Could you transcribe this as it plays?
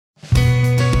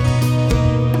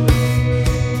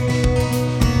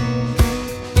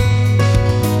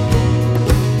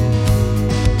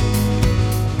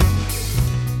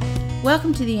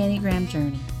to the Enneagram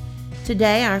Journey.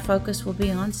 Today our focus will be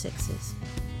on sixes.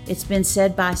 It's been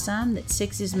said by some that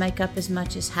sixes make up as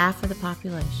much as half of the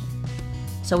population.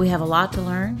 So we have a lot to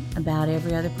learn about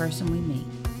every other person we meet.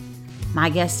 My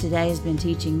guest today has been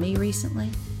teaching me recently,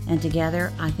 and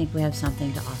together I think we have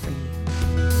something to offer you.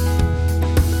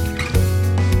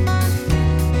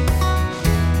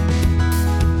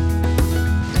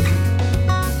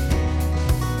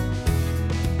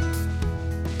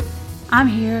 I'm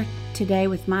here today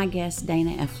with my guest,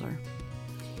 Dana Effler.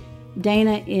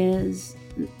 Dana is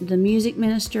the music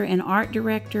minister and art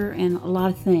director and a lot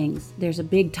of things. There's a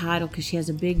big title because she has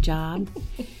a big job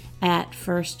at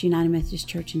First United Methodist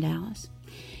Church in Dallas.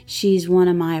 She's one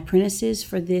of my apprentices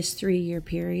for this 3-year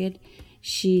period.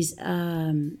 She's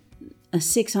a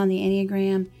 6 on the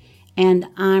Enneagram, and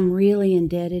I'm really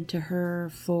indebted to her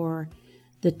for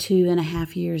the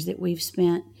 2.5 years that we've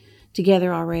spent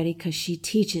together already because she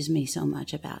teaches me so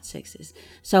much about sixes.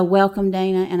 So welcome,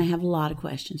 Dana, and I have a lot of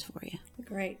questions for you.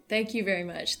 Great. Thank you very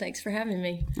much. Thanks for having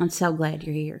me. I'm so glad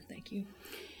you're here. Thank you.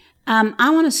 I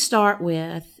want to start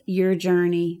with your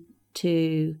journey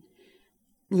to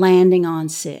landing on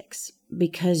 6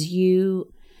 because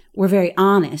you were very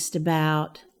honest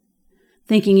about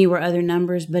thinking you were other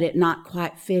numbers, but it not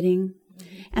quite fitting.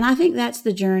 Mm-hmm. And I think that's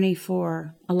the journey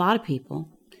for a lot of people.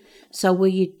 So will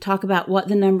you talk about what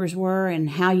the numbers were and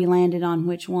how you landed on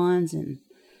which ones? And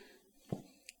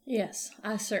yes,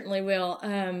 I certainly will.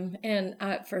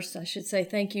 First, I should say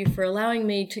thank you for allowing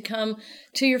me to come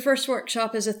to your first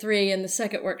workshop as a 3 and the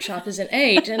second workshop as an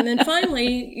 8. And then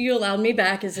finally, you allowed me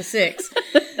back as a 6.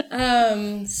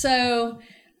 When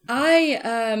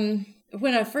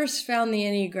I first found the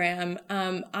Enneagram,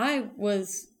 I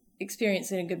was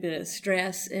experiencing a good bit of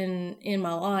stress in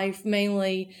my life,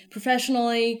 mainly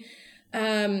professionally.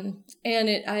 I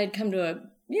had come to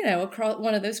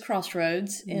one of those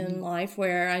crossroads in life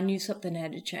where I knew something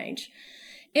had to change.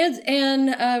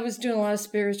 And I was doing a lot of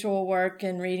spiritual work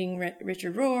and reading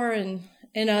Richard Rohr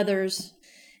and others,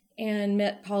 and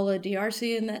met Paula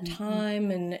D'Arcy in that time,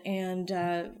 and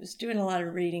was doing a lot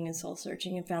of reading and soul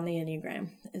searching, and found the Enneagram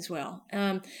as well.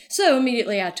 So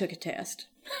immediately I took a test.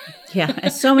 Yeah,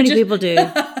 as so many people do.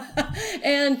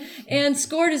 and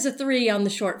scored as a 3 on the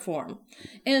short form.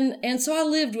 And so I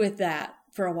lived with that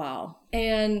for a while,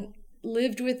 and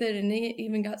lived with it, and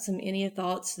even got some Ennea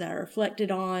thoughts that I reflected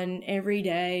on every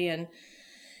day,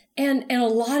 and a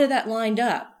lot of that lined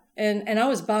up. And I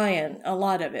was buying a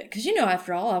lot of it because,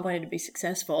 after all, I wanted to be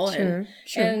successful. Sure.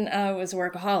 And I was a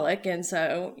workaholic. And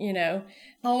so,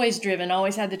 always driven,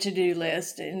 always had the to-do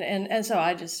list. And so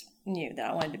I just knew that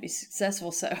I wanted to be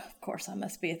successful. So, of course, I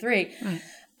must be a 3. Right.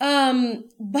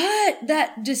 But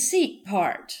that deceit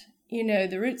part,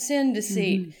 the root sin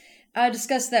deceit, I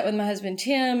discussed that with my husband,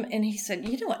 Tim, and he said,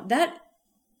 you know what, that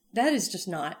is just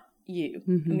not you.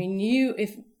 I mean,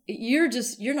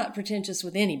 you're not pretentious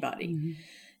with anybody.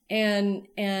 And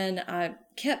I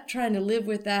kept trying to live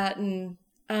with that. And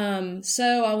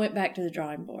so I went back to the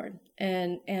drawing board.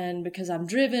 And because I'm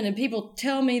driven and people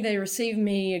tell me they receive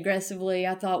me aggressively,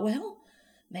 I thought, well,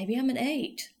 maybe I'm an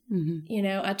 8.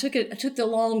 I took the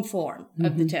long form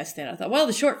of the test then. I thought, well,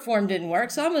 the short form didn't work,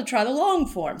 so I'm going to try the long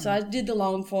form. So I did the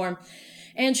long form.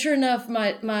 And sure enough,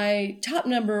 my top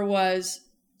number was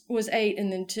 8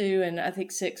 and then 2. And I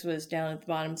think 6 was down at the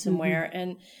bottom somewhere.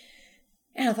 And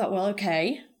I thought, well,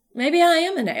 okay. Maybe I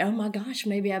am an 8. Oh my gosh,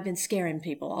 maybe I've been scaring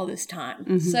people all this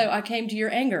time. So I came to your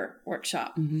anger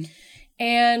workshop.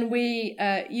 And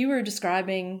you were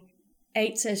describing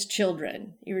 8s as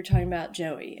children. You were talking about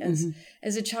Joey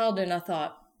as a child. And I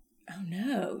thought, oh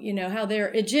no, how their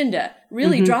agenda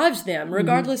really drives them,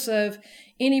 regardless of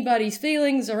anybody's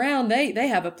feelings around. They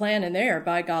have a plan and they're,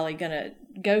 by golly, going to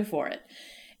go for it.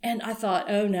 And I thought,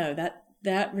 oh no,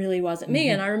 that really wasn't me.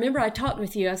 And I remember I talked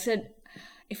with you. I said,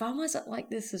 if I wasn't like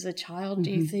this as a child, do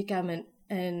you think I'm an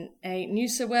 8? And you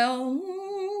said, well,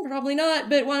 probably not,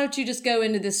 but why don't you just go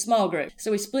into this small group?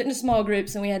 So we split into small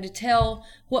groups, and we had to tell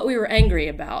what we were angry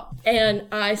about. And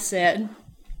I said,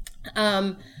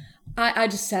 I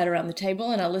just sat around the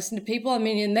table and I listened to people. I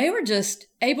mean, and they were just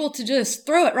able to just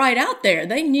throw it right out there.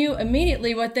 They knew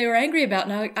immediately what they were angry about.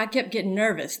 And I kept getting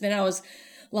nervous. Then I was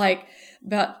like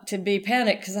about to be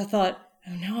panicked because I thought,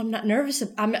 oh no, I'm not nervous.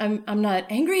 I'm not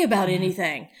angry about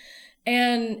anything.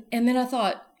 And then I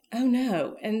thought, oh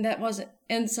no. And that wasn't,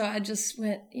 and so I just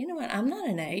went, you know what? I'm not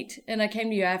an 8. And I came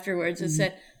to you afterwards and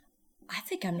said, I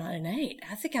think I'm not an 8.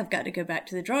 I think I've got to go back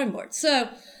to the drawing board. So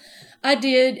I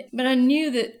did, but I knew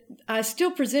that I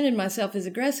still presented myself as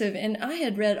aggressive, and I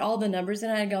had read all the numbers,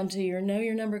 and I had gone to your Know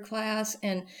Your Number class,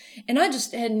 and I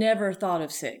just had never thought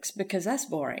of 6 because that's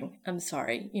boring. I'm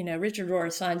sorry. Richard Rohr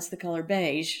assigns the color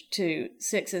beige to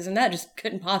 6s, and that just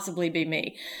couldn't possibly be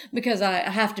me because I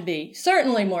have to be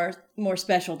certainly more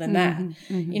special than that,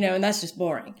 and that's just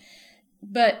boring.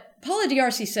 But Paula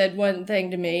D'Arcy said one thing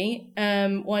to me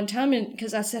one time,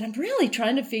 because I said, I'm really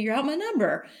trying to figure out my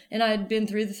number. And I had been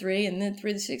through the 3 and then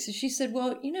through the 6. And she said,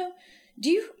 well, do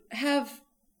you have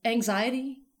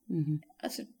anxiety? Mm-hmm. I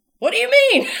said, what do you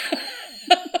mean?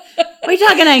 What are you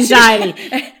talking anxiety?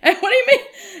 What do you mean?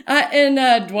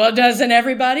 Well, doesn't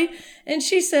everybody? And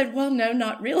she said, well, no,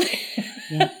 not really.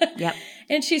 Yep.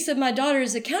 And she said, my daughter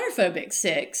is a counterphobic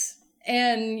 6.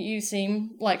 And you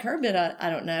seem like her, but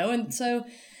I don't know. And so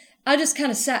I just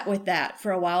kind of sat with that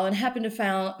for a while and happened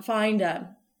to find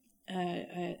a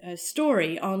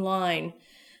story online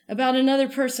about another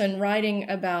person writing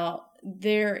about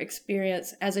their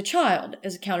experience as a child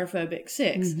as a counterphobic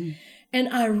 6. Mm-hmm. And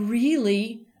I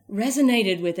really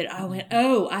resonated with it. I went,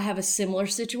 oh, I have a similar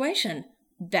situation.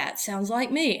 That sounds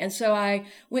like me. And so I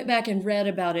went back and read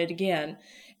about it again.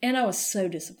 And I was so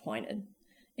disappointed.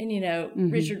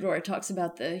 And, Richard Rohr talks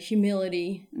about the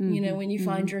humility, when you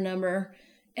find your number.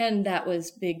 And that was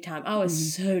big time. I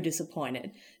was so disappointed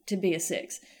to be a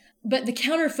 6. But the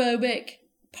counterphobic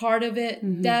part of it,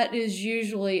 that is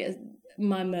usually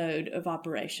my mode of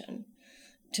operation,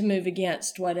 to move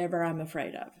against whatever I'm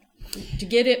afraid of, to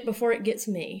get it before it gets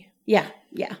me. Yeah.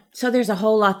 So there's a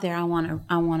whole lot there I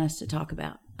want us to talk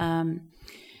about.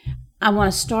 I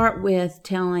want to start with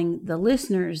telling the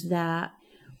listeners that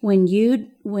when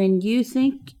you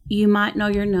think you might know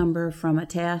your number from a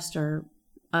test or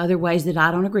other ways that I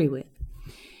don't agree with,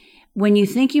 when you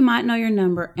think you might know your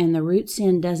number and the root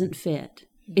sin doesn't fit,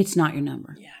 it's not your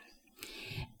number. Yeah.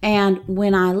 And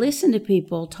when I listen to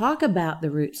people talk about the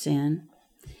root sin,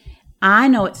 I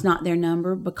know it's not their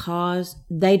number because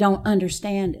they don't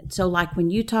understand it. So like when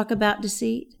you talk about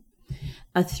deceit,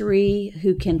 a 3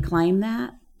 who can claim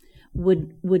that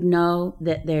would know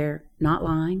that they're not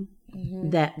lying,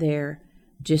 that they're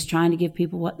just trying to give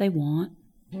people what they want.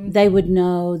 They would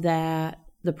know that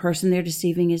the person they're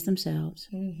deceiving is themselves.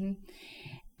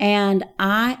 And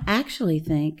I actually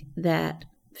think that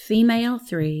female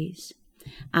 3s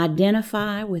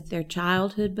identify with their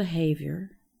childhood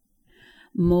behavior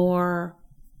more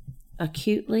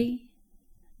acutely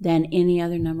than any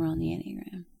other number on the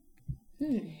Enneagram.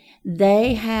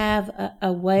 They have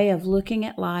a way of looking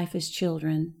at life as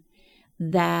children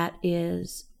that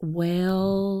is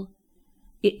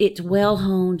it's well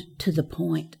honed to the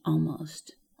point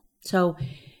almost. So,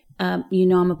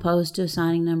 I'm opposed to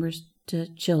assigning numbers to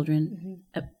children,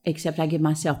 except I give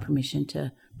myself permission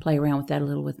to play around with that a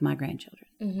little with my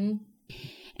grandchildren.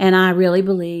 And I really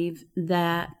believe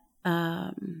that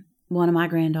one of my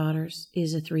granddaughters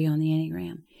is a 3 on the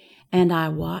Enneagram. And I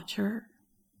watch her,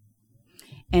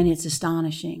 and it's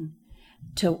astonishing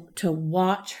to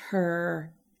watch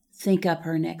her think up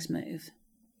her next move,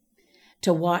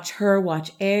 to watch her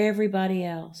watch everybody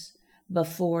else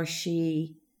before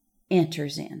she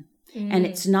enters in. And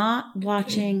it's not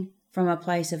watching from a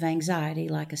place of anxiety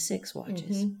like a 6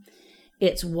 watches.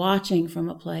 It's watching from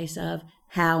a place of,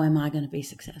 how am I going to be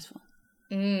successful?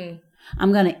 I'm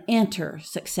going to enter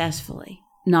successfully,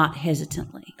 not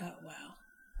hesitantly. Oh, wow.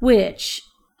 Which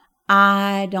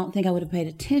I don't think I would have paid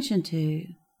attention to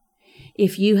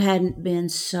if you hadn't been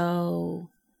so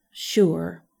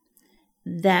sure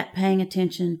that paying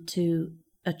attention to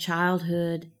a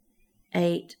childhood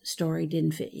 8 story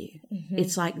didn't fit you.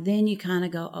 It's like then you kind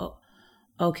of go, oh,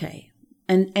 okay.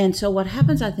 And so what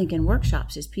happens, I think, in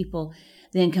workshops is people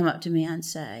then come up to me and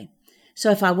say, so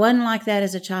if I wasn't like that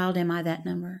as a child, am I that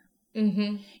number?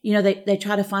 They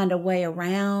try to find a way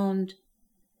around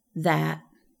that.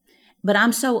 But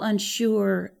I'm so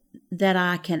unsure that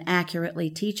I can accurately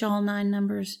teach all 9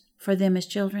 numbers for them as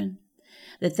children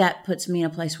that puts me in a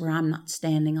place where I'm not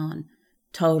standing on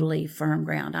totally firm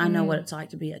ground. I know what it's like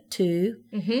to be a 2,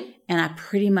 and I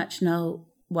pretty much know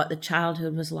what the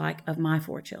childhood was like of my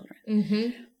 4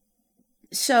 children.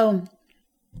 So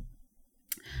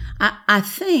I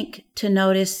think to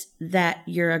notice that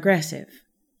you're aggressive,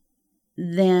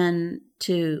 then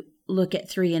to look at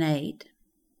 3 and 8,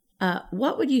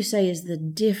 what would you say is the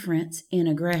difference in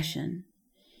aggression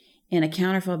in a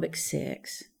counterphobic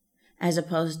 6 as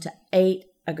opposed to 8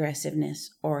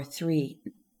 aggressiveness or 3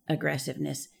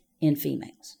 aggressiveness in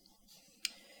females?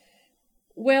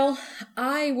 Well,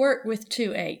 I work with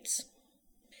 2 8s,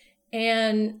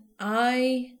 and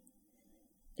I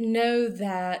know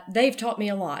that they've taught me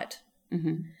a lot.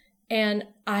 And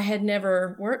I had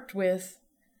never worked with,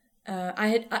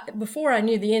 before I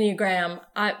knew the Enneagram,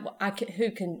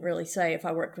 who can really say if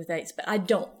I worked with 8s, but I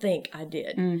don't think I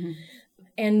did. Mm-hmm.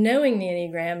 And knowing the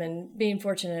Enneagram and being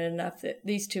fortunate enough that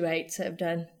these 2 8s have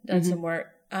done Mm-hmm. some work,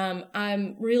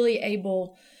 I'm really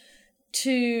able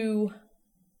to,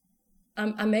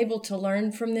 I'm able to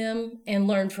learn from them and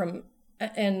learn from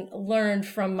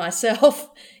myself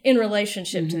in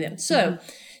relationship to them. So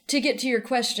to get to your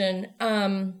question,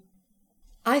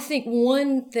 I think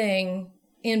one thing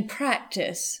in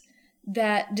practice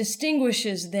that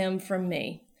distinguishes them from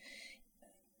me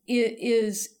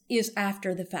is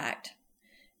after the fact.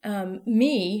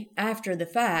 Me, after the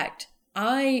fact,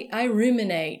 I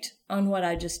ruminate on what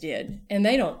I just did, and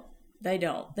they don't. They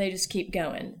just keep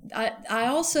going. I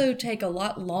also take a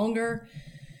lot longer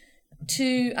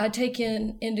I take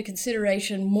into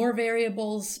consideration more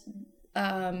variables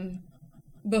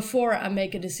before I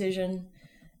make a decision.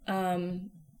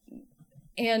 And,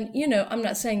 I'm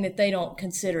not saying that they don't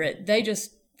consider it. They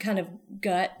just kind of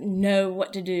know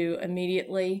what to do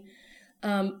immediately.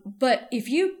 But if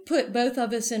you put both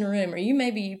of us in a room, or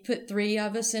you put 3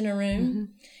 of us in a room,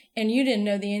 and you didn't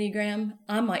know the Enneagram,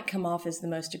 I might come off as the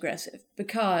most aggressive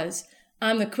because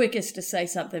I'm the quickest to say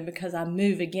something because I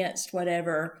move against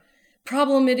whatever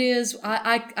problem it is.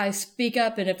 I speak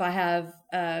up, and if I have,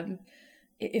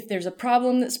 if there's a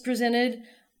problem that's presented,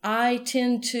 I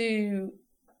tend to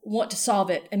want to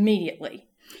solve it immediately.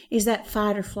 Is that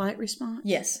fight or flight response?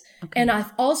 Yes. Okay. And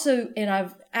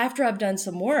after I've done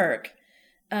some work,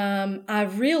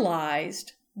 I've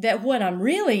realized that what I'm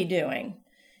really doing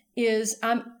is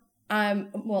the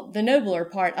nobler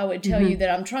part, I would tell you that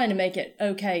I'm trying to make it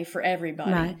okay for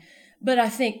everybody. Right. But I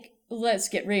think, let's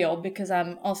get real, because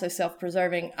I'm also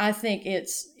self-preserving. I think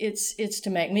it's to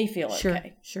make me feel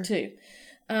okay too.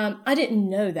 I didn't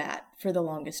know that for the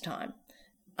longest time.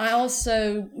 I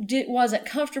also wasn't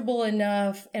comfortable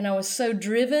enough, and I was so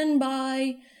driven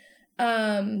by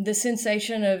the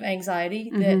sensation of anxiety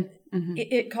that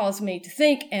it caused me to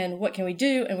think, and what can we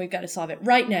do? And we've got to solve it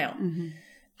right now.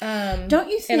 Don't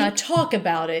you think? And I talk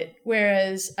about it,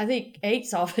 whereas I think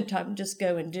 8s all the time just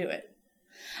go and do it.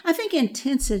 I think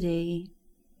intensity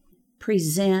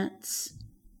presents,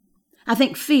 I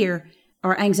think fear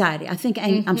or anxiety. I think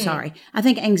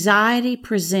anxiety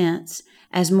presents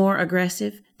as more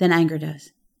aggressive than anger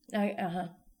does.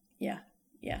 Yeah.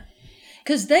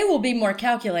 Because they will be more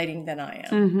calculating than I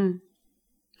am.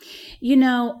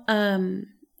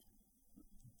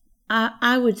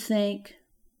 I would think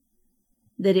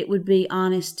that it would be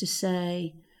honest to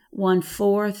say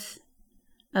 1/4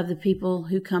 of the people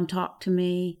who come talk to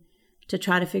me to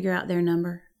try to figure out their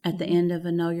number at the end of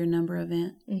a Know Your Number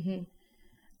event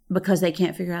because they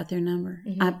can't figure out their number.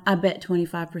 I bet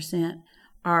 25%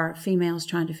 are females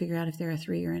trying to figure out if they're a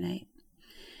 3 or an 8.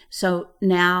 So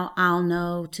now I'll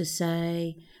know to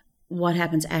say what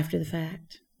happens after the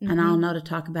fact. And I'll know to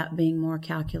talk about being more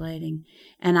calculating.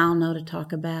 And I'll know to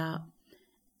talk about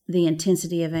the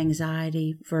intensity of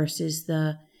anxiety versus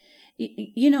for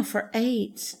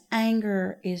 8s,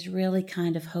 anger is really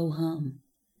kind of ho-hum.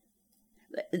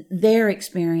 Their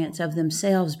experience of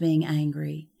themselves being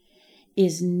angry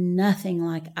is nothing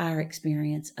like our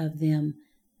experience of them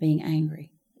being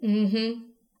angry.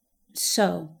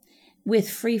 So, with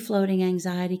free-floating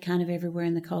anxiety kind of everywhere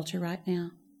in the culture right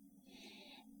now,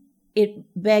 it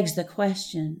begs the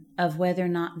question of whether or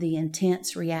not the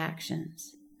intense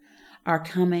reactions are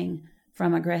coming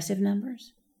from aggressive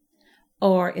numbers,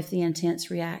 or if the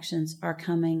intense reactions are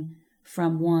coming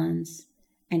from 1s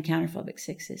and counterphobic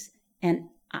 6s. And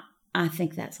I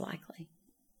think that's likely.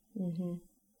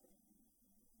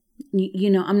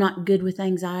 I'm not good with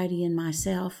anxiety in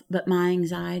myself, but my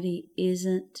anxiety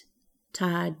isn't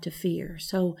tied to fear.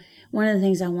 So one of the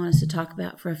things I want us to talk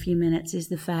about for a few minutes is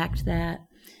the fact that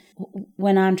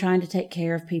when I'm trying to take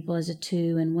care of people as a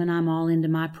 2, and when I'm all into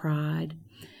my pride,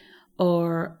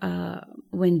 or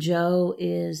when Joe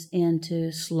is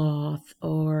into sloth,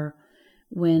 or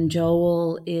when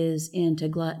Joel is into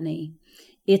gluttony,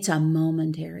 it's a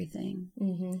momentary thing.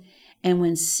 And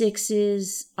when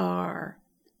 6s are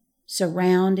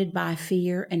surrounded by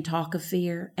fear and talk of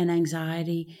fear and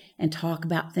anxiety and talk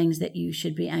about things that you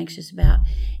should be anxious about,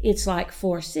 it's like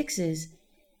for 6s,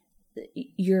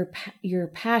 your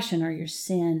passion or your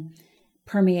sin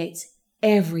permeates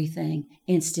everything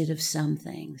instead of some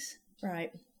things.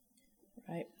 Right.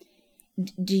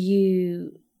 Do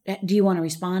you want to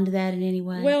respond to that in any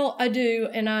way? Well, I do,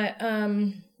 and I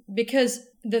because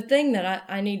the thing that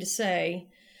I need to say,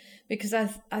 because I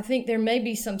think there may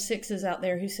be some 6s out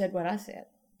there who said what I said.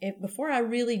 Before I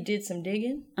really did some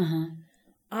digging,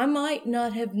 I might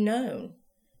not have known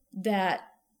that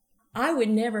I would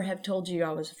never have told you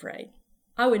I was afraid.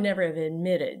 I would never have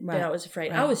admitted that I was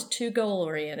afraid. I was too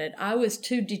goal-oriented. I was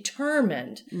too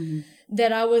determined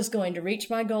that I was going to reach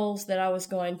my goals, that I was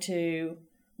going to,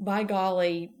 by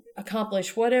golly,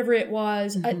 accomplish whatever it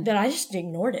was, that I just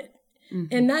ignored it.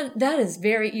 And that is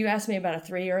very, you asked me about a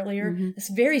 3 earlier. It's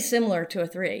very similar to a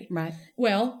 3. Right.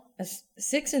 Well, a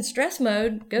 6 in stress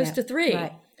mode goes to 3.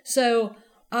 Right. So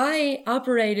I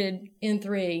operated in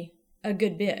 3 a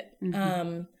good bit.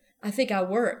 I think I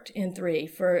worked in 3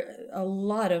 for a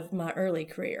lot of my early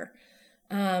career.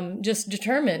 Just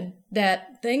determined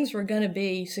that things were going to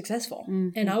be successful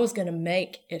and I was going to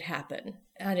make it happen.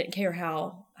 I didn't care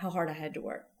how hard I had to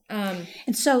work.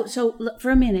 And so for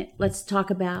a minute, let's talk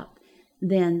about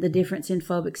then the difference in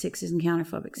phobic 6s and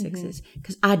counterphobic 6s,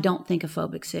 because I don't think a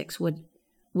phobic 6 would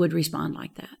respond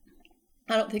like that.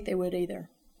 I don't think they would either.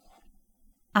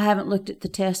 I haven't looked at the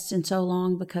tests in so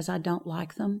long because I don't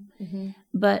like them.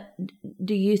 But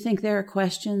do you think there are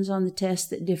questions on the test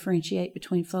that differentiate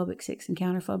between phobic 6 and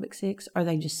counterphobic 6? Or are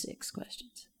they just 6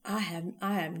 questions? I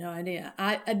have no idea.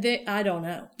 I don't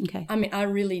know. Okay. I mean, I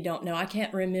really don't know. I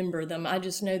can't remember them. I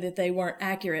just know that they weren't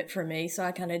accurate for me, so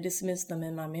I kind of dismissed them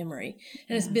in my memory.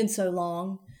 And it's been so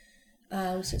long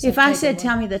since. If I said,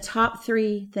 tell me the top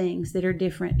 3 things that are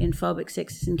different in phobic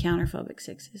 6s and counterphobic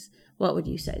 6s, what would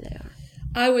you say they are?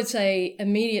 I would say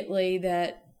immediately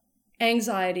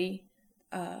anxiety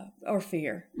or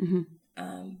fear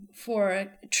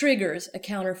triggers a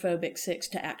counterphobic 6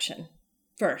 to action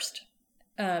first.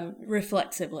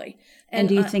 Reflexively. And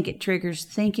do you think it triggers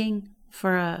thinking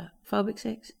for a phobic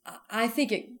 6? I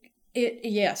think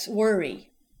yes,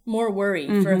 worry. More worry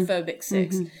for a phobic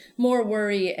 6. More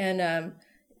worry and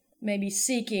maybe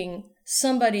seeking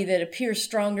somebody that appears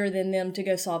stronger than them to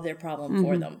go solve their problem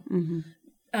for them.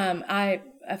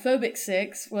 A phobic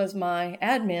 6 was my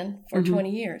admin for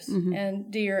 20 years and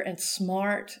dear and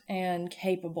smart and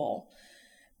capable.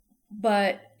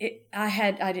 But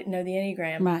I didn't know the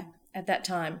Enneagram at that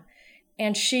time.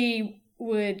 And she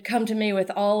would come to me with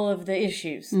all of the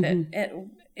issues that,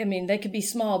 I mean, they could be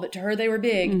small, but to her they were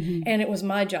big. And it was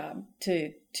my job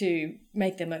to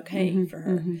make them okay for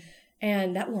her.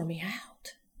 And that wore me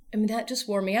out. I mean, that just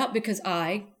wore me out because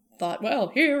I thought, well,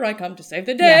 here I come to save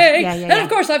the day. And of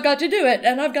course I've got to do it.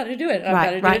 And I've got to do it. And I've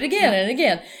got to do it again and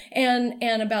again.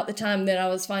 And about the time that I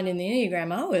was finding the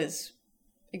Enneagram, I was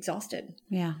exhausted.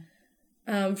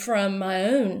 From my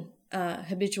own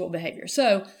habitual behavior.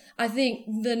 So I think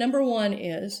the number one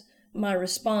is my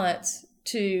response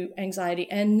to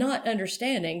anxiety and not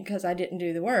understanding, because I didn't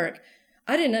do the work.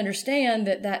 I didn't understand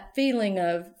that feeling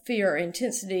of fear or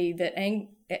intensity that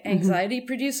anxiety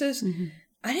produces.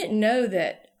 I didn't know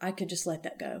that I could just let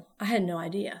that go. I had no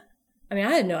idea. I mean,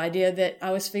 I had no idea that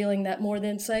I was feeling that more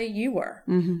than, say, you were,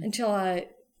 until I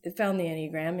found the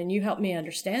Enneagram and you helped me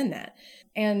understand that.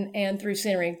 And through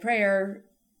centering prayer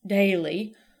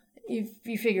daily, you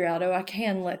figure out, I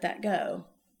can let that go.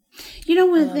 You know,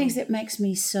 one of the things that makes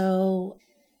me feel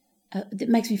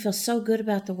so good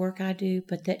about the work I do,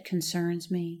 but that concerns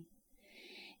me,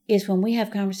 is when we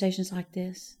have conversations like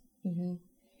this.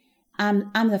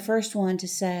 I'm the first one to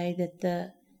say that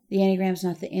the Enneagram's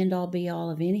not the end all be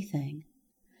all of anything.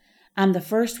 I'm the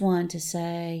first one to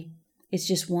say it's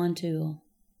just one tool.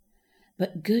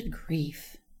 But good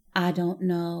grief, I don't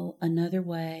know another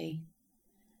way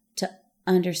to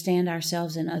understand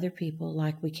ourselves and other people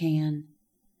like we can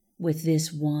with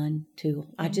this one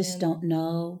tool. I just don't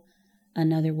know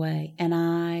another way. And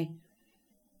I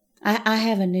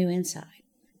have a new insight.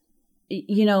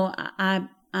 You know, I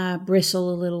bristle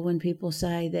a little when people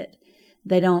say that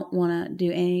they don't want to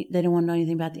know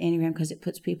anything about the Enneagram because it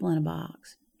puts people in a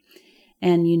box.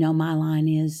 And, you know, my line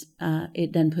is,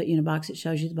 it doesn't put you in a box, it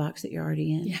shows you the box that you're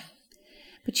already in.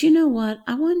 But you know what?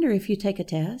 I wonder if you take a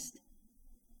test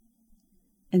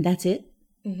and that's it.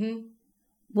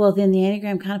 Well, then the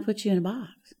Enneagram kind of puts you in a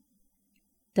box,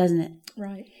 doesn't it?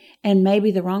 Right. And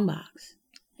maybe the wrong box.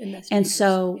 And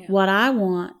so what I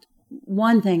want,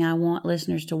 one thing I want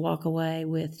listeners to walk away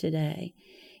with today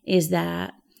is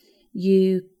that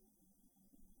you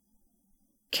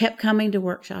kept coming to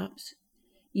workshops.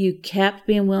 You kept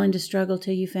being willing to struggle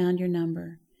till you found your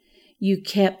number. You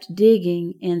kept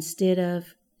digging instead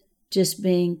of just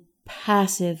being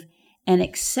passive and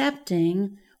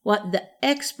accepting what the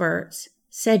experts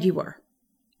said you were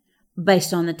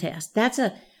based on the test. That's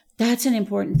an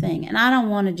important thing. And I don't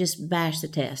want to just bash the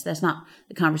test. That's not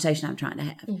the conversation I'm trying to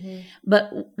have.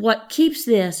 But what keeps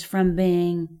this from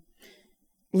being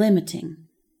limiting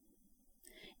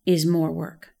is more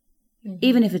work.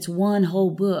 Even if it's one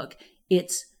whole book,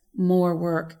 it's more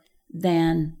work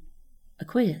than a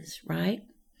quiz, right?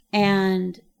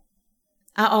 And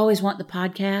I always want the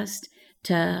podcast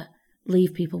to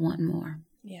leave people wanting more.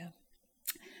 Yeah.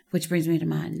 Which brings me to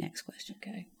my next question.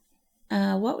 Okay.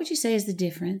 What would you say is the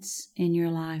difference in your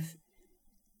life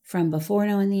from before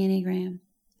knowing the Enneagram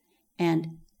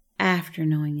and after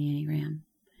knowing the Enneagram,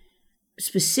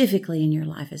 specifically in your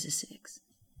life as a 6?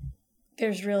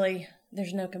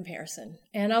 There's no comparison.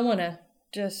 And I want to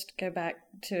just go back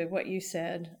to what you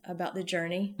said about the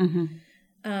journey.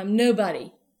 Mm-hmm.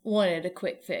 Nobody wanted a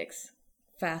quick fix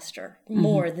faster,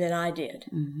 more than I did.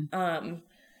 Mm-hmm.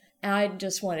 I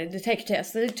just wanted to take a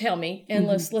test. They'd tell me, and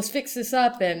let's fix this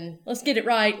up, and let's get it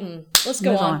right, and let's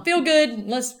go on. Feel good, and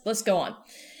let's go on.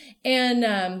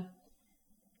 And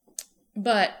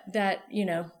but that,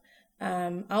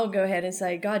 I'll go ahead and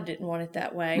say God didn't want it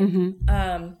that way.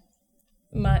 Mm-hmm.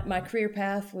 My career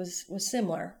path was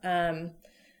similar.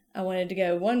 I wanted to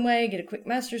go one way, get a quick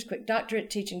master's, quick doctorate,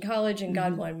 teach in college, and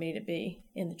God wanted me to be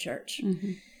in the church.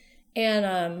 Mm-hmm.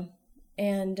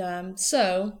 And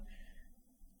so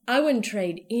I wouldn't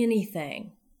trade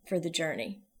anything for the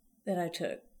journey that I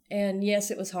took. And yes,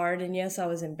 it was hard. And yes, I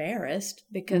was embarrassed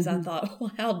because I thought,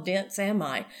 well, how dense am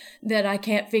I that I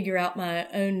can't figure out my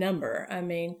own number? I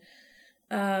mean,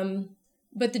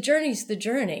 but the journey's the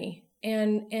journey.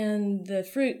 And the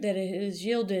fruit that it has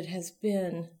yielded has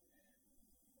been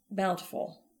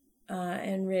bountiful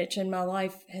and rich. And my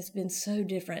life has been so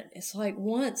different. It's like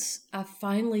once I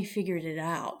finally figured it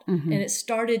out and it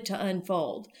started to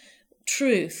unfold,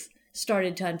 truth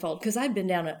started to unfold, because I'd been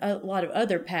down a lot of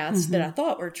other paths that I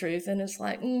thought were truth, and it's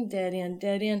like dead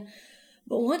end.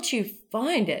 But once you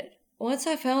find it, once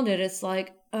I found it, it's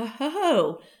like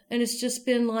oh, and it's just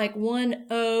been like one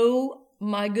oh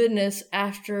my goodness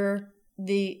after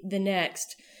the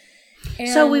next. And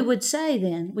so we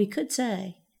could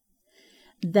say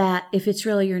that if it's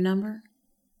really your number,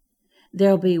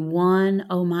 there'll be one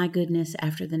oh my goodness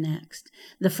after the next.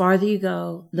 The farther you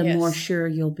go, the more sure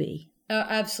you'll be.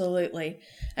 Absolutely.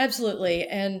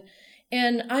 And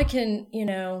I can,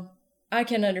 I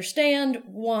can understand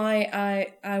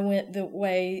why I went the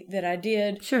way that I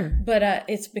did. Sure. But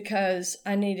it's because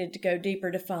I needed to go deeper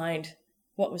to find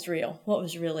what was real, what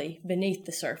was really beneath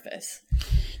the surface.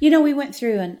 We went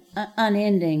through an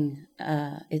unending,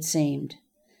 it seemed,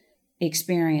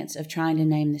 experience of trying to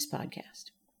name this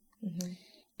podcast. Mm-hmm.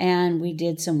 And we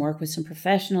did some work with some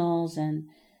professionals and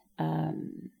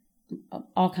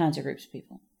all kinds of groups of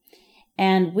people.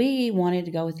 And we wanted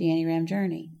to go with the Enneagram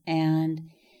Journey. And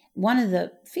one of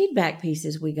the feedback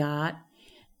pieces we got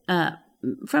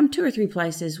from 2 or 3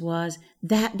 places was,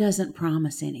 that doesn't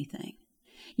promise anything.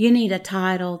 You need a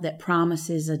title that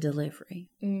promises a delivery.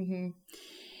 Mm-hmm.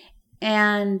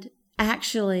 And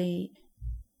actually,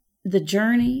 the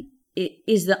journey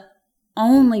is the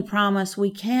only promise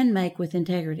we can make with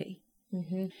integrity.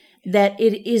 Mm-hmm. That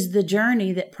it is the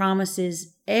journey that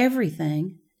promises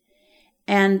everything,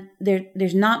 and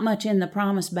there's not much in the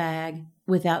promise bag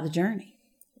without the journey.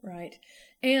 Right.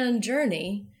 And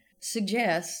journey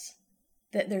suggests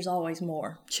that there's always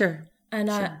more. Sure. And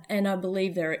I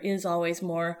believe there is always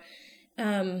more.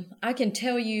 I can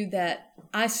tell you that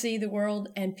I see the world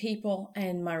and people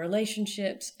and my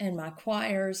relationships and my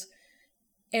choirs,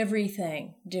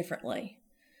 everything differently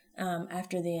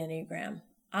after the Enneagram.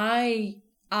 I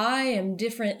am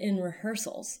different in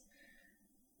rehearsals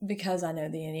because I know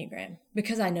the Enneagram,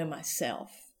 because I know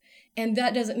myself. And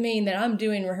that doesn't mean that I'm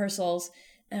doing rehearsals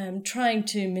trying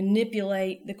to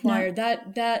manipulate the choir. No.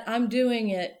 That I'm doing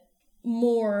it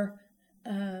more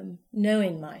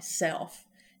knowing myself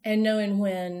and knowing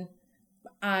when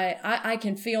I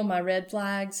can feel my red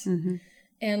flags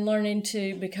and learning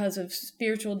to, because of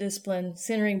spiritual discipline,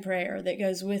 centering prayer that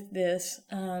goes with this,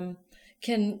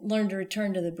 can learn to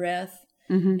return to the breath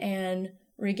and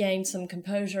regain some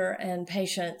composure and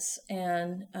patience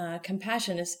and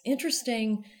compassion. It's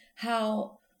interesting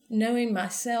how knowing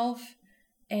myself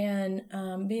and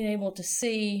being able to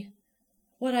see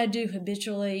what I do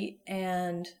habitually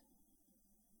and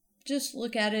just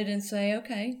look at it and say,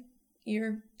 okay,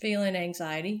 you're feeling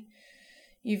anxiety.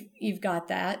 You've got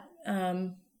that.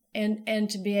 And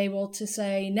to be able to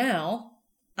say, now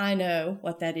I know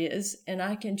what that is, and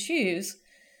I can choose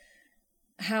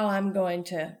how I'm going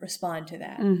to respond to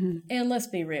that. Mm-hmm. And let's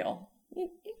be real. You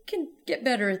can get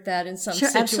better at that in some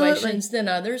situations than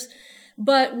others.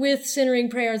 But with centering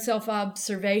prayer and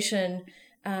self-observation,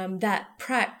 that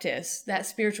practice, that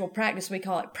spiritual practice, we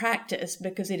call it practice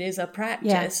because it is a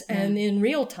practice. Yeah. And in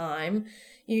real time,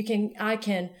 I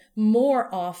can more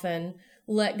often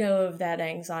let go of that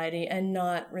anxiety and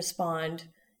not respond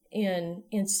in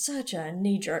such a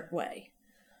knee-jerk way.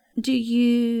 Do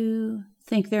you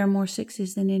think there are more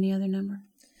 6s than any other number?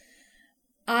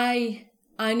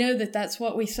 I know that that's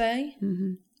what we say.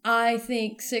 Mm-hmm. I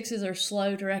think 6s are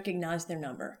slow to recognize their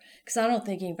number because I don't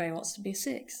think anybody wants to be a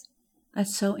 6.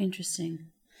 That's so interesting.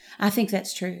 I think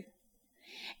that's true.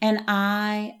 And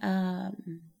I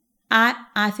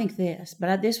think this,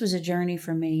 but this was a journey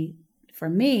for me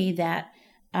that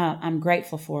I'm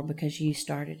grateful for because you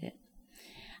started it.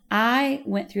 I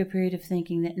went through a period of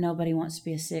thinking that nobody wants to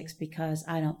be a 6 because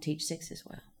I don't teach 6s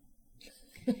well.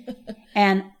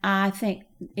 And I think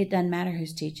it doesn't matter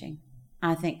who's teaching.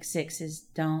 I think 6s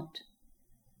don't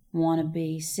want to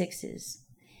be 6s.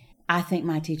 I think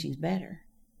my teaching's better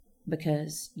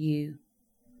because you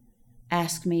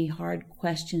ask me hard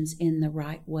questions in the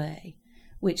right way,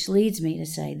 which leads me to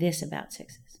say this about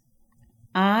 6s.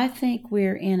 I think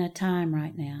we're in a time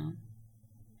right now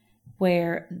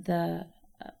where the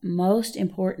most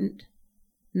important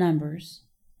numbers,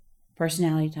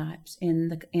 personality types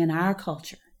in our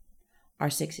culture are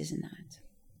 6s and 9s.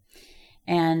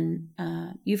 And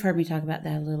you've heard me talk about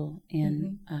that a little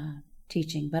in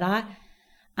teaching, but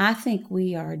I think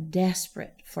we are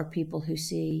desperate for people who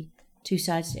see two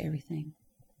sides to everything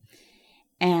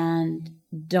and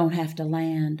don't have to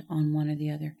land on one or the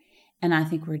other. And I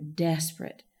think we're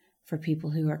desperate for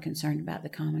people who are concerned about the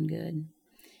common good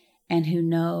and who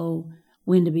know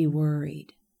when to be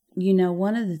worried. You know,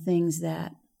 one of the things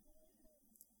that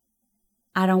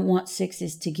I don't want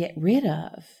 6s to get rid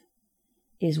of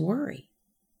is worry.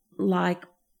 Like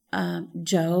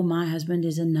Joe, my husband,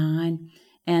 is a 9,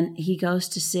 and he goes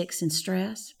to 6 in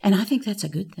stress. And I think that's a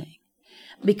good thing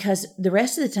because the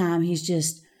rest of the time he's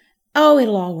just,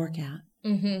 it'll all work out.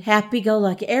 Mm-hmm.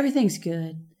 Happy-go-lucky. Everything's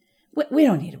good. We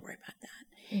don't need to worry about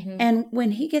that. Mm-hmm. And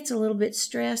when he gets a little bit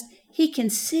stressed, he can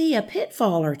see a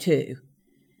pitfall or two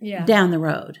down the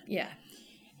road. Yeah.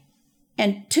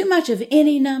 And too much of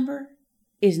any number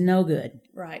is no good.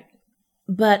 Right.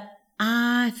 But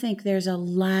I think there's a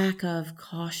lack of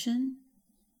caution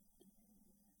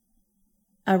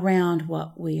around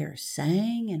what we are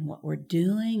saying and what we're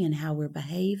doing and how we're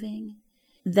behaving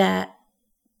that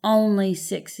only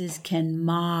 6s can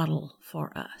model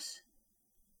for us.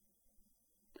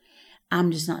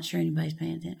 I'm just not sure anybody's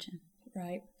paying attention.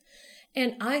 Right.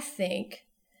 And I think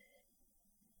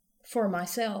for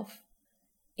myself,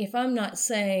 if I'm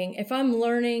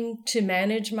learning to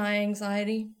manage my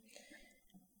anxiety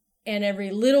and every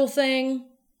little thing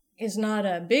is not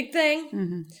a big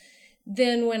thing,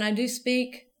 then when I do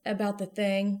speak about the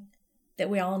thing that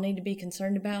we all need to be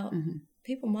concerned about,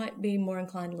 people might be more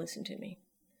inclined to listen to me.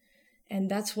 And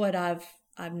that's what I've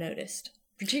noticed,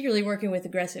 particularly working with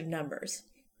aggressive numbers.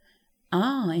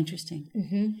 Oh, interesting.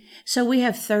 Mm-hmm. So we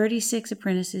have 36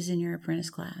 apprentices in your apprentice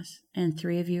class, and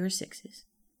 3 of you are 6s.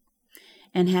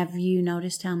 And have you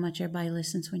noticed how much everybody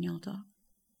listens when y'all talk?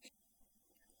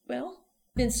 Well,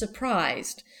 I've been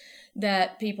surprised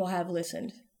that people have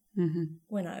listened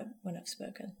when I've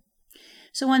spoken.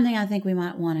 So one thing I think we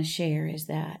might want to share is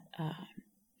that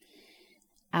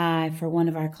I, for one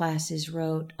of our classes,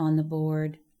 wrote on the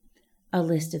board a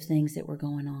list of things that were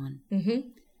going on. Mm-hmm.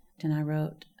 And I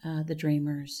wrote the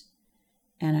Dreamers,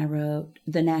 and I wrote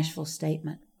the Nashville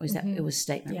Statement. It was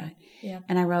Statement, right? Yeah.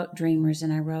 And I wrote Dreamers,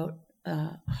 and I wrote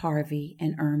Harvey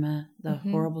and Irma, the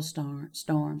horrible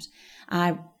storms.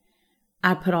 I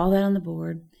put all that on the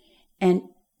board, and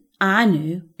I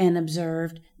knew and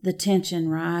observed the tension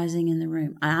rising in the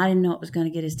room. I didn't know it was going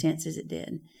to get as tense as it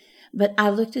did. But I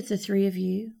looked at the 3 of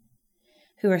you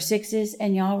who are 6s,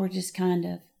 and y'all were just kind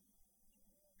of,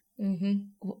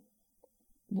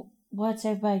 what's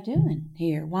everybody doing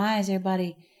here? Why is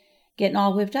everybody getting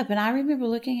all whipped up? And I remember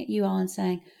looking at you all and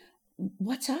saying,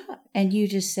 what's up? And you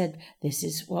just said, this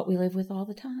is what we live with all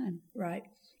the time. Right.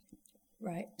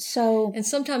 So, and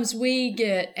sometimes we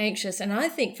get anxious, and I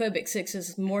think phobic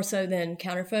 6s more so than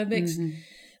counterphobics.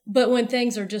 But when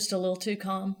things are just a little too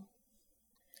calm,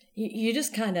 you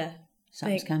just kind of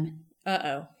something's coming.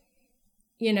 Uh-oh.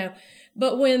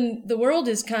 But when the world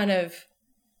is kind of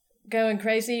going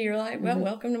crazy, you're like, well,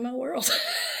 welcome to my world.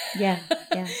 Yeah.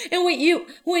 And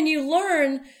when you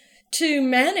learn to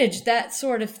manage that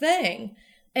sort of thing,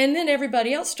 and then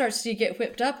everybody else starts to get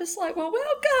whipped up, it's like, well,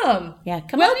 welcome. Yeah,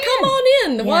 come on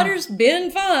in. The water's been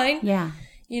fine. Yeah.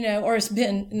 Or it's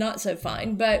been not so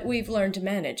fine, but we've learned to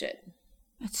manage it.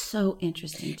 That's so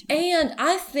interesting to me. And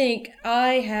I think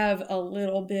I have a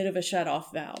little bit of a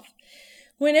shut-off valve.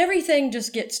 When everything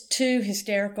just gets too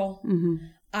hysterical,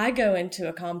 I go into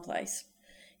a calm place.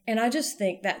 And I just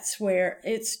think that's where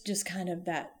it's just kind of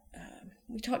that,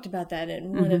 we talked about that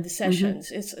in one of the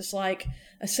sessions. It's like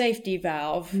a safety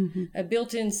valve, a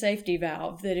built-in safety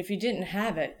valve that if you didn't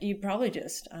have it, you'd probably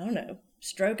just, I don't know,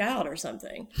 stroke out or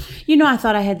something. I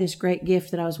thought I had this great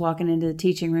gift that I was walking into the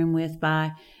teaching room with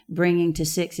by bringing to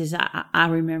sixes. I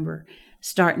remember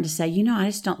starting to say, I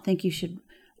just don't think you should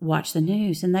watch the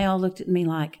news. And they all looked at me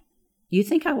like, you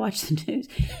think I watch the news?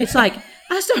 It's like,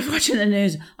 I stopped watching the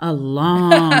news a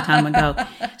long time ago.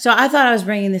 So I thought I was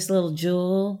bringing this little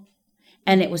jewel,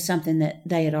 and it was something that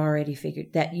they had already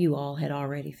figured, that you all had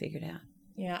already figured out.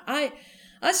 Yeah, I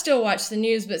still watch the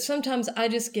news, but sometimes I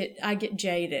get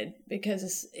jaded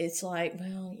because it's like,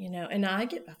 well, and I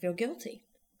feel guilty.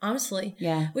 Honestly.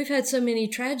 Yeah. We've had so many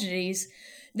tragedies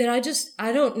that I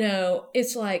don't know.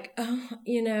 It's like,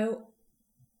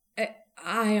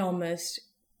 I almost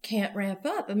can't ramp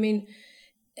up. I mean,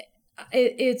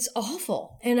 it's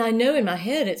awful. And I know in my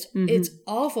head it's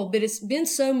awful, but it's been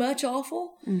so much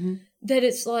awful that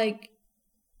it's like,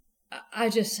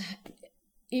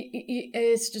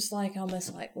 it's just like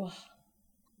almost like, well,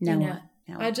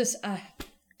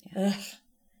 ugh.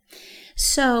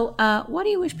 So, what do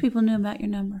you wish people knew about your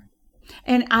number?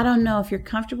 And I don't know if you're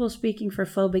comfortable speaking for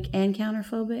phobic and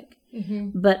counterphobic,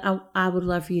 but I would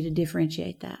love for you to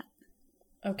differentiate that.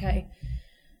 Okay.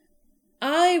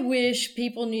 I wish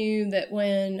people knew that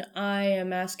when I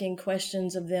am asking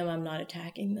questions of them, I'm not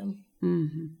attacking them.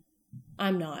 Mm-hmm.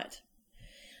 I'm not.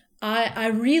 I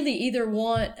really either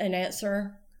want an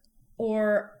answer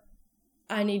or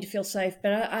I need to feel safe.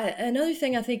 But another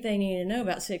thing I think they need to know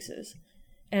about sixes,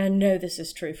 and I know this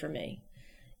is true for me,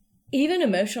 even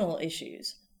emotional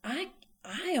issues, I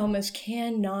almost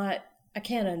can't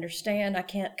understand. I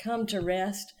can't come to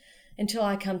rest until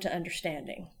I come to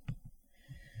understanding.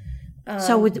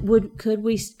 So could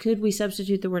we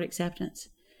substitute the word acceptance?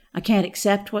 I can't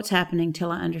accept what's happening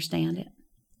till I understand it.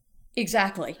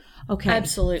 Exactly. Okay.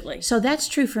 Absolutely. So that's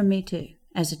true for me too,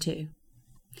 as a 2.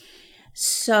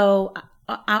 So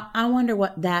I wonder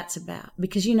what that's about,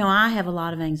 because I have a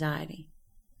lot of anxiety.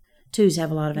 2s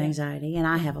have a lot of anxiety, and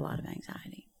I have a lot of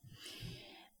anxiety.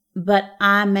 But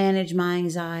I manage my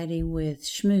anxiety with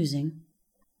schmoozing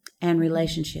and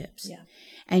relationships. Yeah.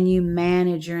 And you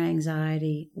manage your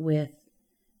anxiety with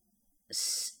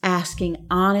asking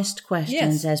honest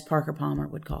questions, as Parker Palmer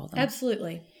would call them.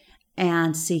 Absolutely.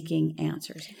 And seeking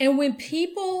answers. And when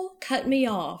people cut me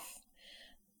off,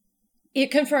 it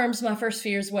confirms my first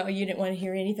fears. Well, you didn't want to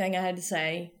hear anything I had to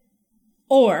say,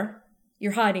 or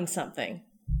you're hiding something.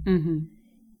 Mm-hmm.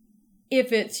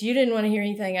 If it's you didn't want to hear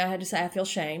anything I had to say, I feel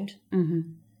shamed. Mm-hmm.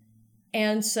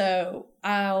 And so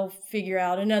I'll figure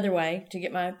out another way to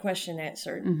get my question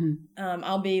answered. Mm-hmm.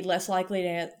 I'll be less likely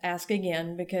to ask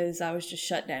again because I was just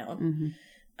shut down.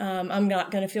 Mm-hmm. I'm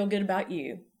not going to feel good about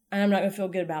you, and I'm not going to feel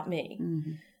good about me.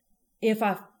 Mm-hmm.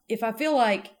 If I feel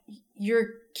like you're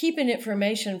keeping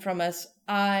information from us,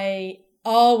 I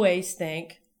always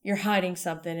think you're hiding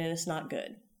something and it's not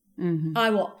good. Mm-hmm. I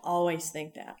will always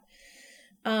think that.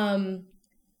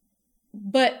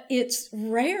 But it's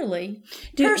rarely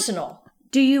personal.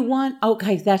 Do you want,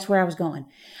 okay, that's where I was going.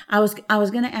 I was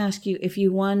going to ask you if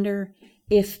you wonder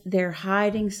if they're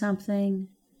hiding something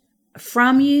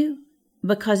from you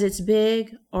because it's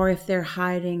big, or if they're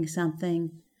hiding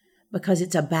something because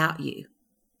it's about you.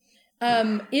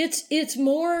 It's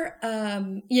more,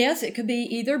 yes, it could be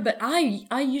either, but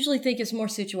I usually think it's more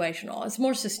situational. It's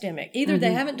more systemic. Either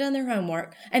they haven't done their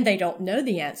homework and they don't know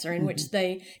the answer, in which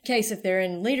case, if they're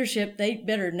in leadership, they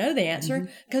better know the answer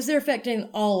because they're affecting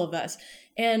all of us.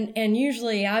 And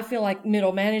usually I feel like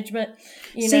middle management,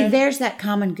 See, there's that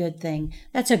common good thing.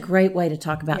 That's a great way to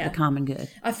talk about the common good.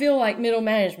 I feel like middle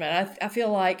management. I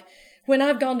feel like when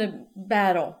I've gone to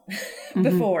battle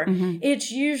before,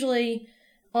 it's usually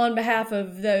on behalf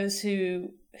of those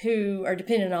who are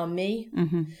dependent on me.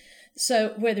 Mm-hmm.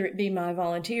 So whether it be my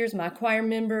volunteers, my choir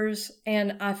members,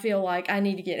 and I feel like I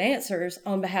need to get answers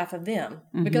on behalf of them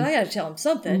because I got to tell them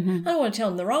something. I don't want to tell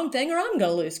them the wrong thing or I'm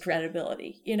going to lose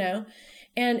credibility,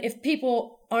 And if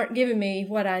people aren't giving me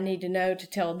what I need to know to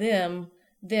tell them,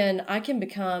 then I can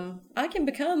become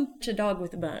a dog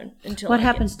with a bone. What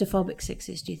happens to phobic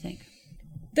sixes, do you think?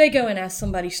 They go and ask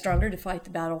somebody stronger to fight the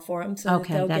battle for them. So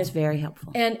that's very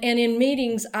helpful. And in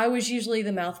meetings, I was usually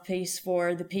the mouthpiece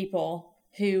for the people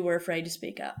who were afraid to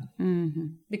speak up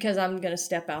because I'm going to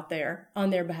step out there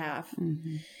on their behalf.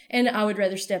 Mm-hmm. And I would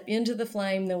rather step into the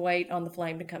flame than wait on the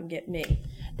flame to come get me.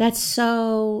 That's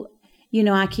so,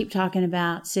 I keep talking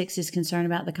about sixes concerned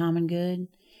about the common good,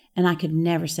 and I could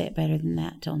never say it better than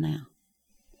that till now.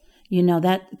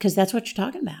 That because that's what you're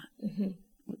talking about. Mm-hmm.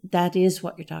 That is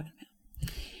what you're talking about.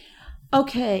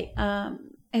 Okay,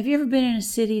 have you ever been in a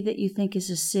city that you think is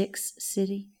a 6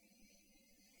 city?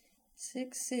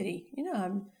 6 city?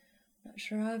 I'm not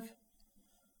sure I've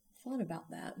thought about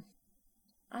that.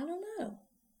 I don't know.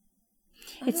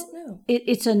 I don't know.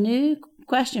 It's a new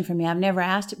question for me. I've never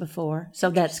asked it before, so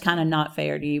that's kind of not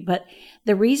fair to you. But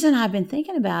the reason I've been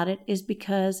thinking about it is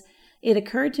because it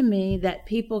occurred to me that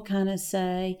people kind of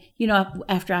say,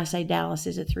 after I say Dallas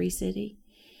is a 3 city,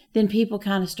 then people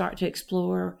kind of start to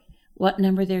explore what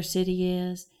number their city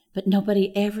is, but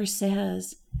nobody ever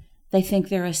says they think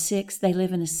they're a 6, they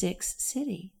live in a 6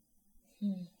 city,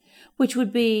 which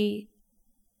would be...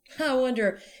 I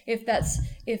wonder if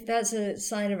that's a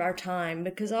sign of our time,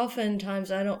 because oftentimes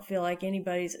I don't feel like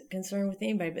anybody's concerned with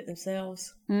anybody but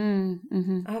themselves.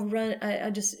 Mm-hmm. I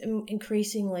just am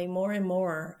increasingly more and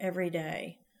more every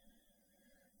day.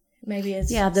 Maybe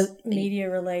it's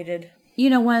media related.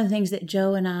 One of the things that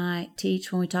Joe and I teach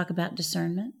when we talk about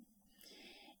discernment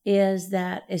is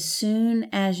that as soon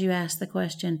as you ask the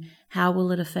question, how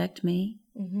will it affect me?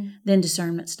 Mm-hmm. Then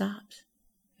discernment stops.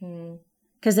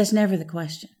 Because that's never the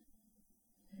question.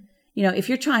 If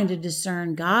you're trying to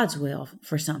discern God's will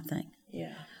for something,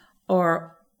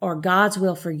 or God's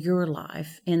will for your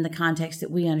life in the context that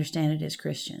we understand it as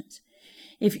Christians,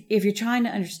 if you're trying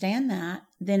to understand that,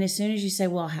 then as soon as you say,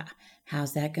 well,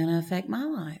 how's that going to affect my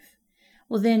life?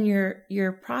 Well, then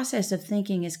your process of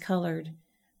thinking is colored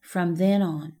from then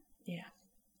on. Yeah,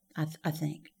 I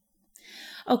think.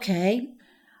 Okay,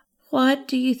 what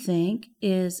do you think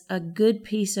is a good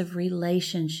piece of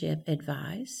relationship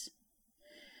advice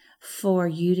for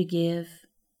you to give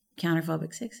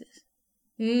counterphobic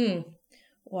 6s?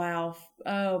 Wow.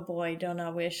 Oh boy, don't I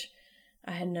wish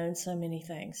I had known so many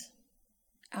things.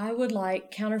 I would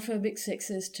like counterphobic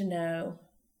 6s to know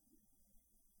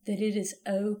that it is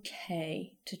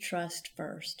okay to trust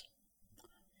first.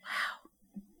 Wow.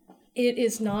 It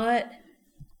is not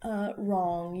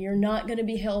wrong. You're not going to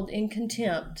be held in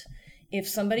contempt. If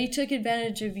somebody took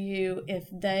advantage of you, if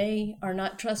they are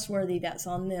not trustworthy, that's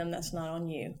on them. That's not on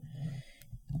you.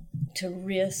 To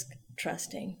risk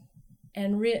trusting.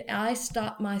 And I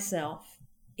stop myself,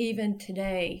 even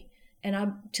today,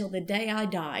 and till the day I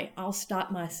die, I'll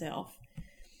stop myself.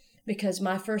 Because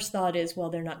my first thought is, well,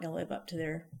 they're not going to live up to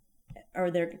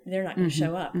they're not going to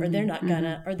show up, or they're not going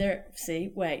to,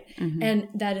 And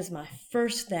that is my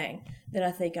first thing that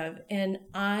I think of. And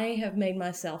I have made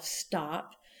myself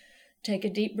stop, take a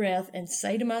deep breath, and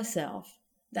say to myself,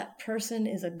 that person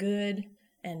is a good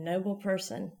and noble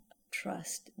person.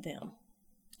 Trust them.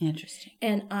 Interesting.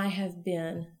 And I have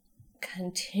been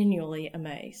continually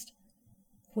amazed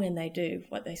when they do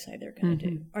what they say they're going to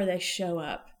do, or they show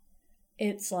up.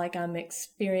 It's like I'm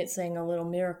experiencing a little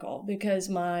miracle, because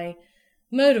my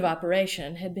mode of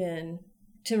operation had been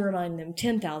to remind them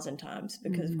 10,000 times,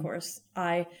 because of course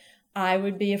I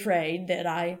would be afraid that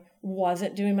I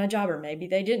wasn't doing my job, or maybe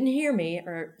they didn't hear me,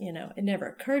 or it never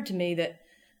occurred to me that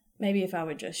maybe if I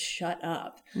would just shut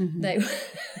up, they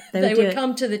would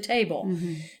come to the table.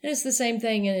 And it's the same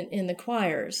thing in the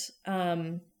choirs,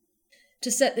 to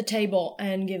set the table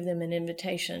and give them an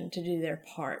invitation to do their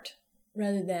part,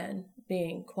 rather than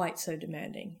being quite so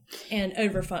demanding and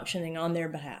over-functioning on their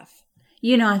behalf.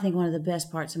 I think one of the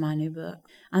best parts of my new book,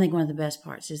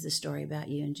 is the story about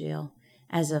you and Jill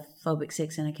as a phobic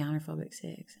 6 and a counterphobic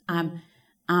 6.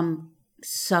 I'm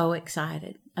so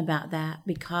excited about that,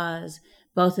 because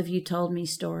both of you told me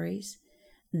stories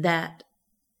that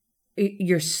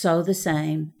you're so the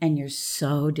same and you're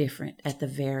so different at the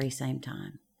very same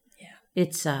time. Yeah.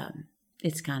 It's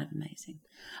kind of amazing.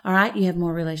 All right, you have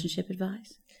more relationship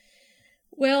advice?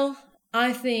 Well,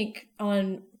 I think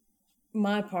on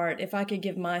my part, if I could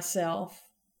give myself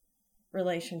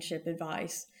relationship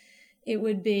advice, it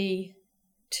would be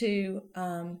to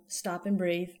stop and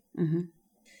breathe,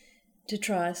 to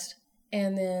trust,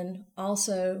 and then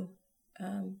also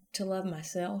to love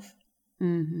myself,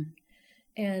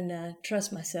 and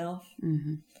trust myself,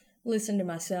 listen to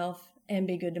myself, and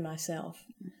be good to myself,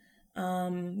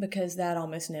 because that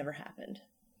almost never happened.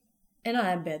 And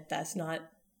I bet that's not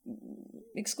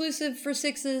exclusive for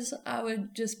 6s. I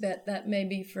would just bet that may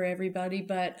be for everybody.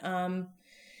 But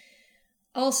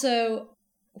also,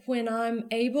 when I'm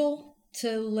able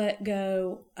to let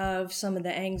go of some of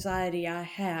the anxiety I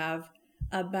have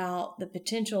about the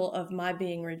potential of my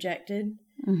being rejected,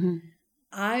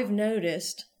 I've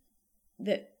noticed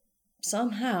that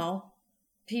somehow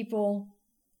people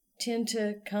tend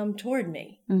to come toward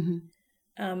me.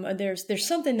 There's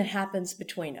something that happens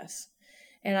between us.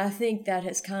 And I think that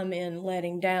has come in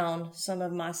letting down some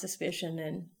of my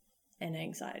suspicion and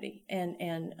anxiety. And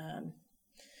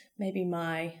maybe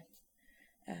my,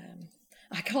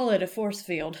 I call it a force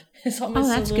field. It's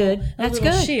almost a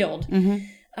little shield.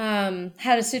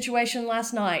 Had a situation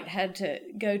last night, had to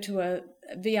go to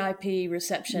VIP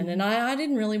reception, and I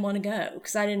didn't really want to go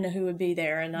because I didn't know who would be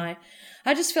there, and I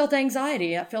just felt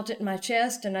anxiety. I felt it in my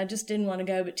chest, and I just didn't want to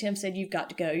go. But Tim said, "You've got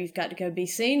to go. You've got to go be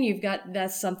seen.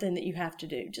 That's something that you have to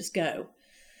do. Just go.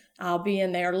 I'll be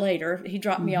in there later." He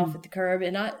dropped me off at the curb,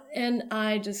 and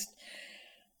I just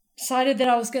decided that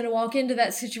I was going to walk into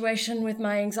that situation with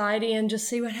my anxiety and just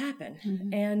see what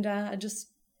happened. And I just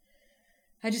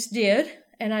did.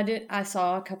 And I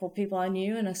saw a couple of people I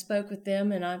knew, and I spoke with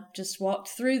them, and I just walked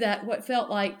through that, what felt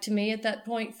like to me at that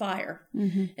point, fire.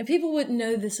 And people wouldn't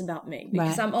know this about me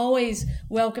because I'm always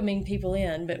welcoming people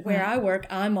in, but where I work,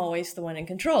 I'm always the one in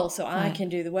control, so I can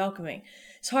do the welcoming.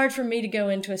 It's hard for me to go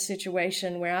into a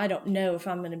situation where I don't know if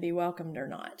I'm going to be welcomed or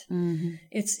not.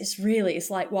 It's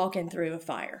like walking through a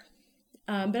fire.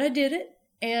 But I did it,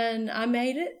 and I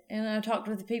made it, and I talked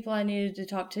with the people I needed to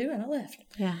talk to, and I left.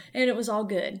 And it was all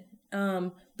good.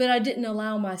 But I didn't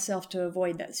allow myself to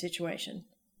avoid that situation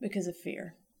because of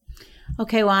fear.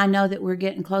 Okay, well, I know that we're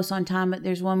getting close on time, but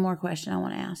there's one more question I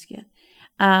want to ask you.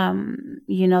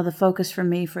 The focus for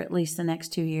me for at least the next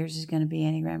 2 years is going to be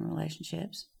Enneagram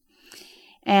relationships.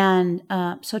 And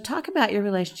so talk about your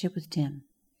relationship with Tim.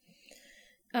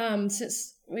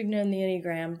 Since we've known the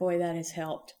Enneagram, boy, that has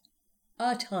helped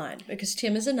a ton because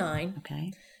Tim is a 9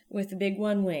 with a big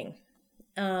 1 wing.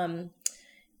 And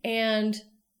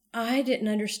I didn't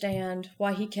understand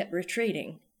why he kept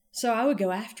retreating. So I would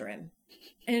go after him.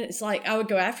 And it's like I would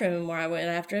go after him, and the more I went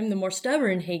after him, the more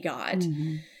stubborn he got.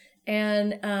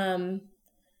 And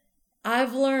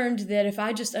I've learned that if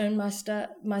I just own my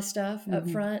stuff up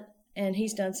front, and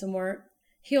he's done some work,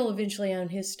 he'll eventually own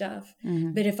his stuff.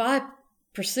 But if I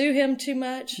pursue him too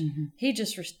much, he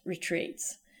just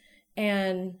retreats.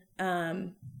 And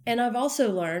I've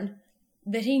also learned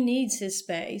that he needs his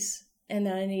space and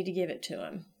that I need to give it to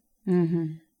him.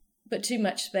 But too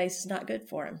much space is not good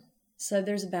for him. So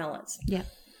there's a balance.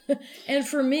 And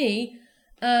for me,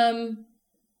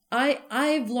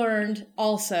 I've learned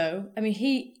also, I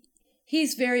mean,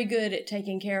 he's very good at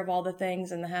taking care of all the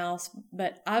things in the house,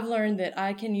 but I've learned that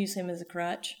I can use him as a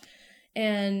crutch,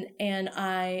 and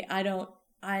I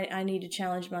need to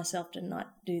challenge myself to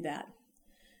not do that.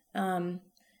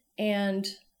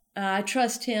 I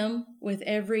trust him with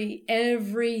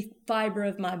every fiber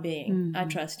of my being. I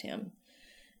trust him.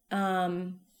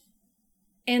 And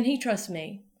he trusts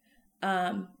me.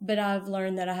 But I've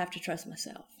learned that I have to trust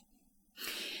myself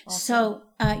also. So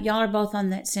y'all are both on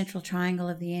that central triangle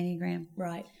of the Enneagram.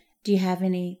 Right. Do you have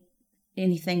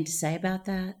anything to say about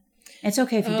that? It's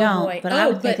okay if you don't, boy. But I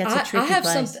would think that's a tricky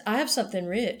place. I have something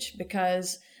rich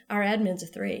because our admin's a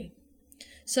 3.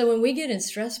 So when we get in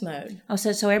stress mode.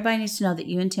 So everybody needs to know that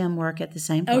you and Tim work at the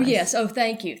same place. Oh, yes. Oh,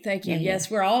 thank you. Yeah, yes,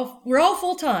 we're all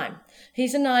full time.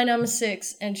 He's a 9, I'm a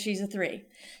 6, and she's a 3.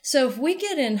 So if we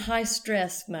get in high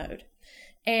stress mode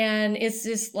and it's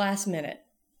just last minute,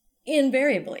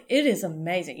 invariably, it is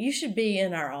amazing. You should be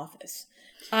in our office.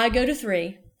 I go to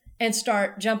 3 and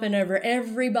start jumping over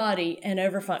everybody and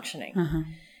over functioning.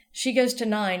 She goes to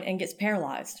 9 and gets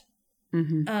paralyzed.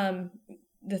 The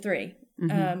 3.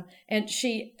 And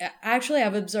she, actually,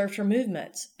 I've observed her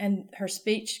movements, and her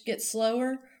speech gets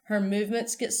slower, her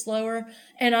movements get slower,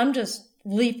 and I'm just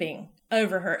leaping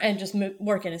over her and just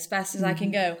working as fast as I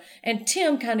can go. And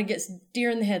Tim kind of gets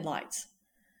deer in the headlights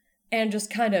and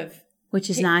just kind of... Which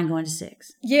is 9 going to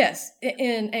 6. Yes,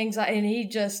 in anxiety,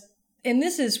 and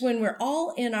this is when we're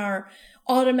all in our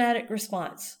automatic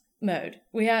response mode.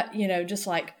 We have, just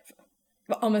like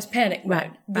almost panic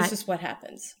mode. This is what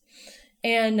happens.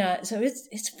 And so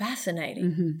it's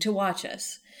fascinating to watch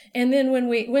us. And then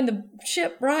when the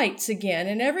ship rights again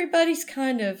and everybody's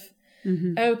kind of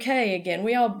okay again,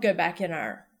 we all go back in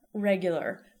our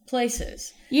regular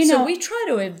places. So we try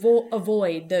to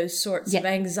avoid those sorts of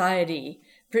anxiety.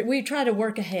 We try to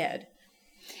work ahead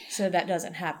so that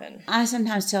doesn't happen. I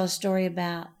sometimes tell a story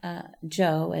about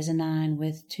Joe as a 9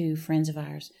 with 2 friends of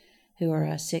ours who are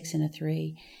a 6 and a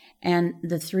 3. And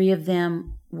the 3 of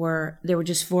them there were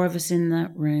just 4 of us in the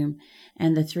room,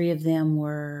 and the 3 of them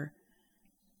were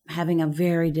having a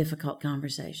very difficult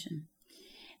conversation.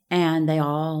 And they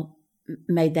all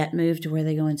made that move to where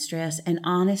they go in stress. And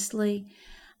honestly,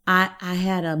 I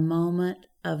had a moment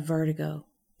of vertigo.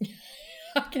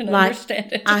 I can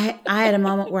understand it. I had a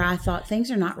moment where I thought things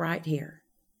are not right here.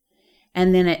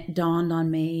 And then it dawned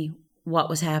on me what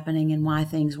was happening and why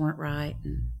things weren't right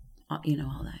and,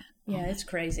 all that. Yeah, it's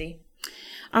crazy.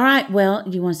 All right. Well,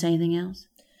 do you want to say anything else?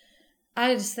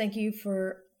 I just thank you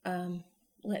for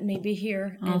letting me be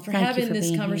here and for having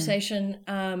this conversation.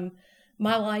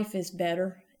 My life is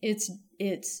better.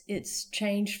 It's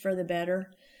changed for the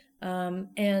better.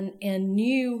 And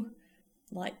new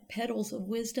like petals of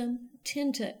wisdom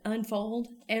tend to unfold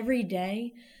every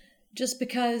day, just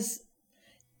because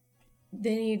the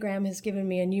Enneagram has given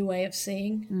me a new way of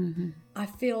seeing. Mm-hmm. I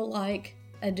feel like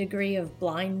a degree of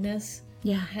blindness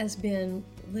has been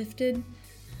lifted.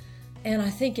 And I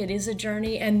think it is a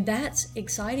journey, and that's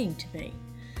exciting to me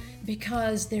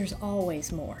because there's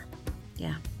always more.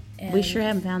 Yeah. And we sure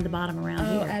haven't found the bottom around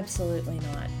here. Oh, absolutely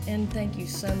not. And thank you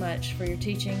so much for your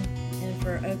teaching and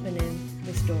for opening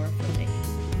this door for me.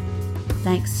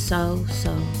 Thanks so much.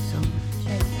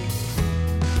 Thank you.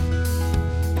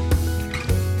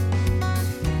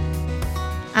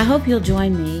 I hope you'll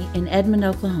join me in Edmond,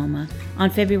 Oklahoma on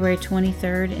February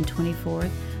 23rd and 24th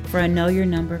for a Know Your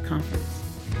Number conference.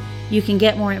 You can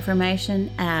get more information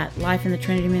at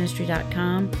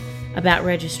lifeinthetrinityministry.com about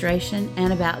registration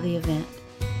and about the event.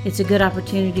 It's a good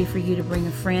opportunity for you to bring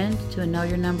a friend to a Know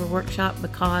Your Number workshop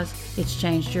because it's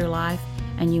changed your life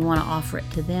and you want to offer it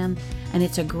to them. And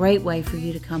it's a great way for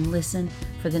you to come listen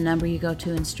for the number you go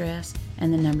to in stress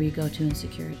and the number you go to in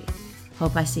security.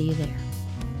 Hope I see you there.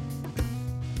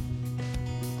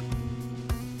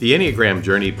 The Enneagram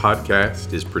Journey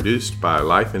podcast is produced by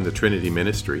Life in the Trinity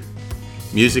Ministry.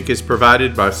 Music is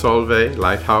provided by Solveig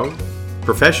Lighthouse.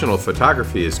 Professional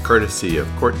photography is courtesy of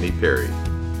Courtney Perry.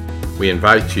 We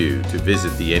invite you to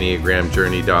visit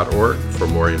theenneagramjourney.org for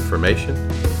more information,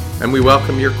 and we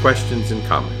welcome your questions and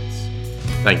comments.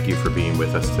 Thank you for being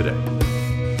with us today.